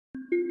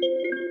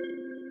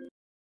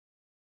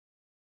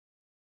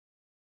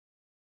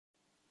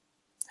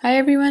Hi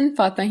everyone,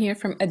 Fatma here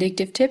from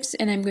Addictive Tips,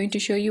 and I'm going to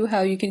show you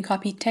how you can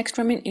copy text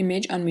from an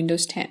image on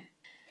Windows 10.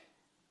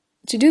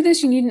 To do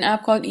this, you need an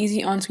app called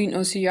Easy On-Screen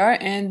OCR,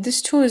 and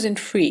this tool isn't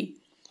free.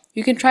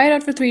 You can try it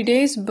out for 3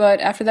 days,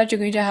 but after that you're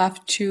going to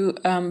have to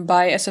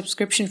buy a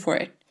subscription for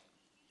it.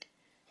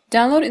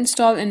 Download,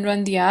 install, and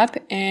run the app,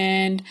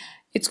 and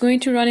it's going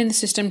to run in the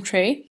system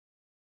tray.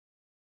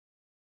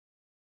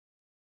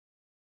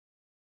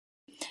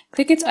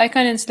 Click its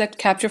icon and select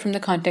Capture from the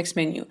context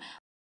menu.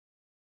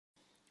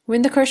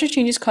 When the cursor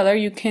changes color,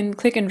 you can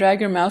click and drag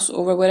your mouse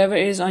over whatever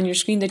it is on your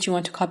screen that you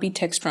want to copy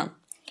text from.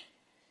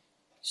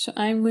 So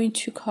I'm going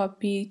to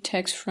copy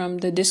text from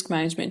the disk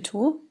management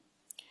tool.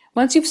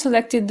 Once you've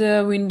selected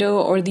the window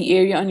or the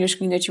area on your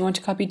screen that you want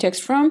to copy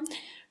text from,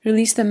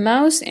 release the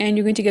mouse and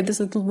you're going to get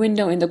this little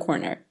window in the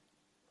corner.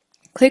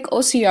 Click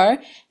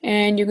OCR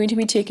and you're going to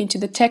be taken to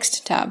the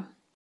Text tab.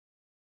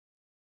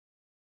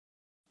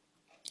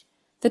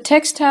 The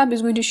Text tab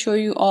is going to show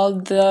you all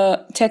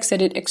the text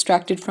that it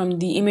extracted from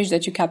the image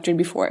that you captured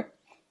before.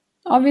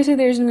 Obviously,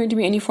 there isn't going to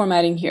be any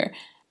formatting here.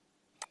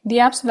 The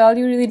app's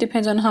value really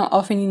depends on how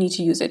often you need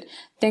to use it.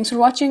 Thanks for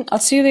watching. I'll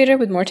see you later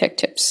with more tech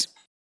tips.